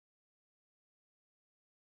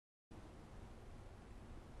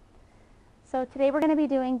So today we're going to be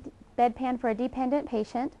doing bedpan for a dependent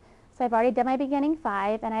patient. So I've already done my beginning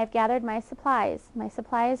 5 and I've gathered my supplies. My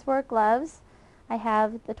supplies were gloves, I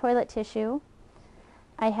have the toilet tissue,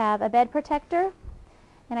 I have a bed protector,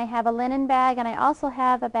 and I have a linen bag, and I also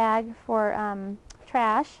have a bag for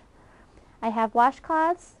trash. I have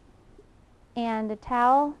washcloths and a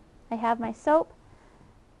towel. I have my soap,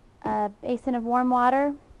 a basin of warm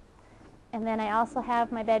water, and then I also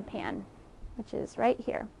have my bedpan, which is right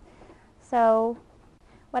here. So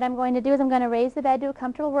what I'm going to do is I'm going to raise the bed to a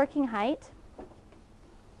comfortable working height,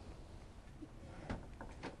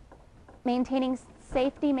 maintaining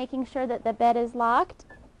safety, making sure that the bed is locked.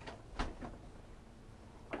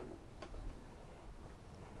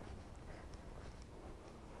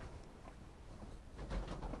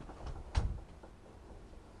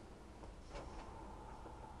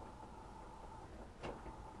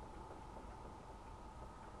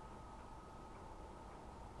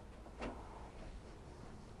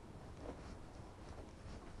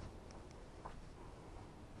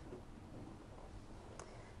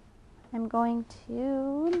 I'm going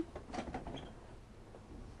to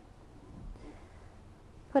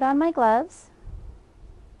put on my gloves.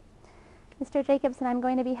 Mr. Jacobson, I'm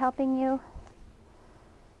going to be helping you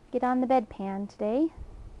get on the bedpan today.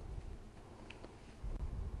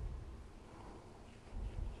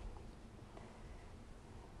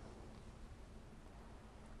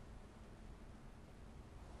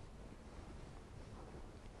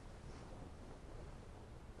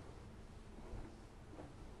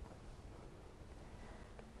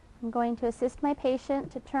 I'm going to assist my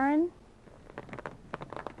patient to turn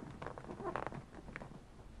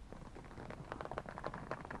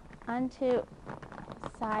onto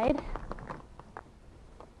the side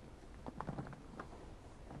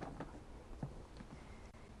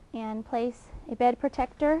and place a bed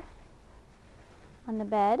protector on the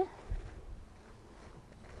bed.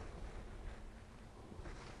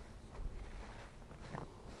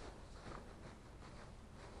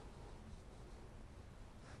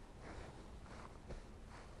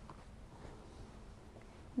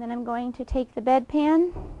 Then I'm going to take the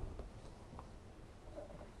bedpan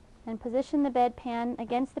and position the bedpan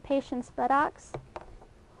against the patient's buttocks,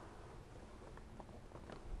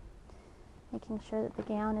 making sure that the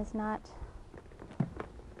gown is not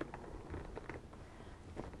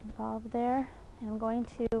involved there. And I'm going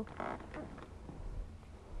to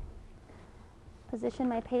position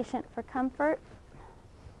my patient for comfort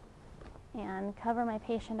and cover my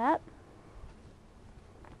patient up.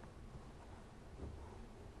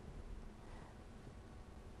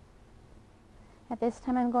 At this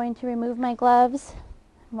time, I'm going to remove my gloves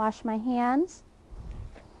and wash my hands.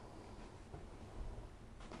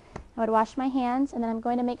 I would wash my hands, and then I'm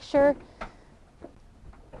going to make sure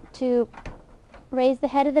to raise the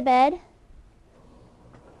head of the bed.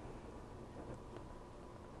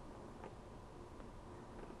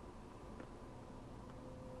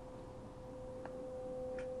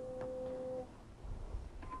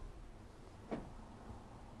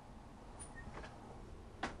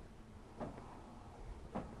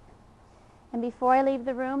 And before I leave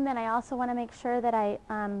the room, then I also want to make sure that I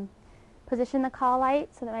position the call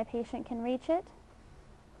light so that my patient can reach it.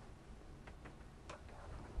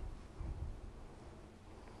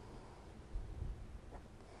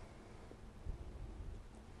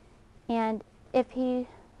 And if he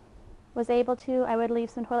was able to, I would leave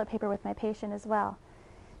some toilet paper with my patient as well.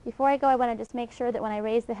 Before I go, I want to just make sure that when I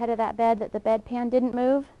raise the head of that bed that the bedpan didn't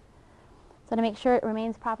move. So to make sure it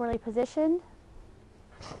remains properly positioned.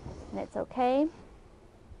 And it's okay.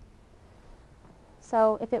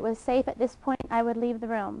 So if it was safe at this point, I would leave the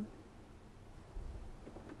room.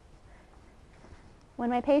 When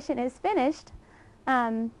my patient is finished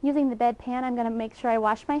using the bedpan, I'm going to make sure I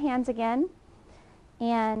wash my hands again,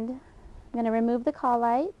 and I'm going to remove the call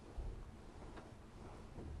light.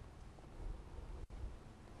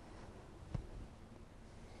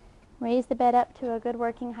 Raise the bed up to a good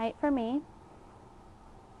working height for me.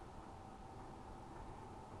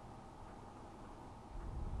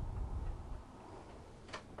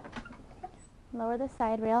 Lower the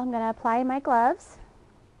side rail. I'm going to apply my gloves.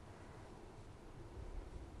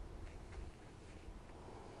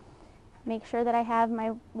 Make sure that I have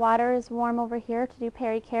my water is warm over here to do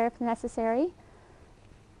peri-care if necessary.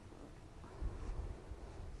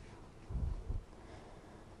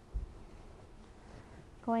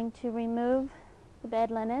 Going to remove the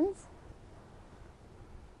bed linens.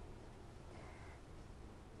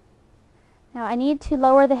 Now I need to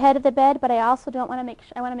lower the head of the bed, but I also don't want to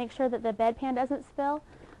I want to make sure that the bedpan doesn't spill.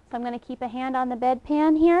 So I'm going to keep a hand on the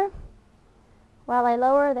bedpan here while I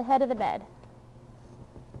lower the head of the bed.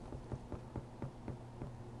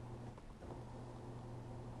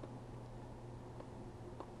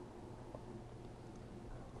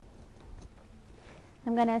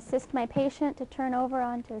 I'm going to assist my patient to turn over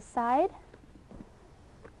onto his side.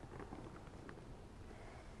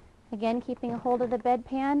 Again, keeping a hold of the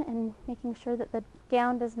bedpan and making sure that the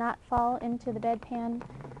gown does not fall into the bedpan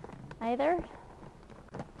either.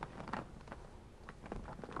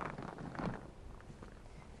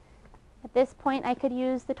 At this point, I could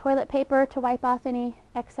use the toilet paper to wipe off any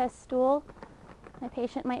excess stool my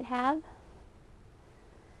patient might have.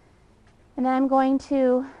 And then I'm going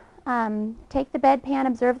to take the bedpan,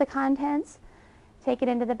 observe the contents, take it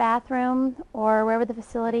into the bathroom or wherever the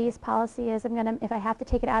facility's policy is. If I have to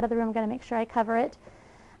take it out of the room, I'm going to make sure I cover it.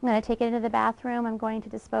 I'm going to take it into the bathroom. I'm going to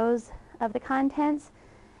dispose of the contents,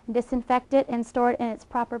 disinfect it, and store it in its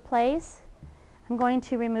proper place. I'm going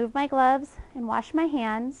to remove my gloves and wash my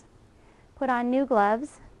hands, put on new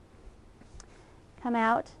gloves, come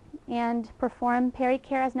out and perform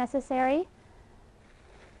peri-care as necessary.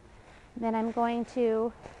 Then I'm going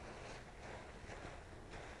to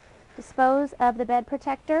dispose of the bed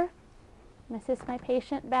protector and assist my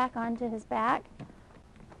patient back onto his back.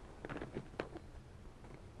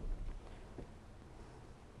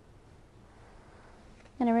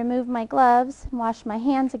 I'm going to remove my gloves and wash my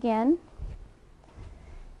hands again.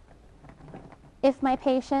 If my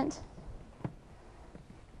patient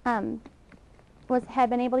had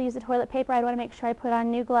been able to use the toilet paper, I'd want to make sure I put on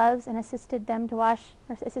new gloves and assisted him to wash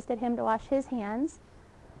his hands.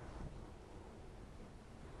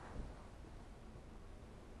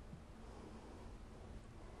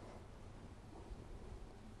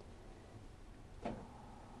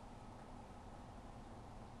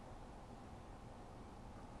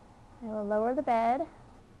 I will lower the bed,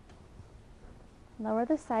 lower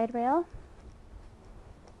the side rail.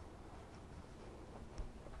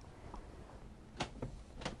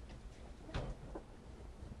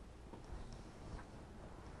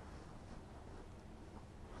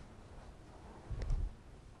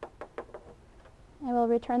 I will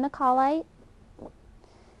return the call light,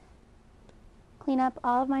 clean up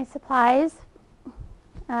all of my supplies,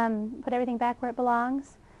 put everything back where it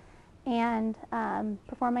belongs, and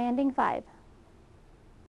perform my ending 5.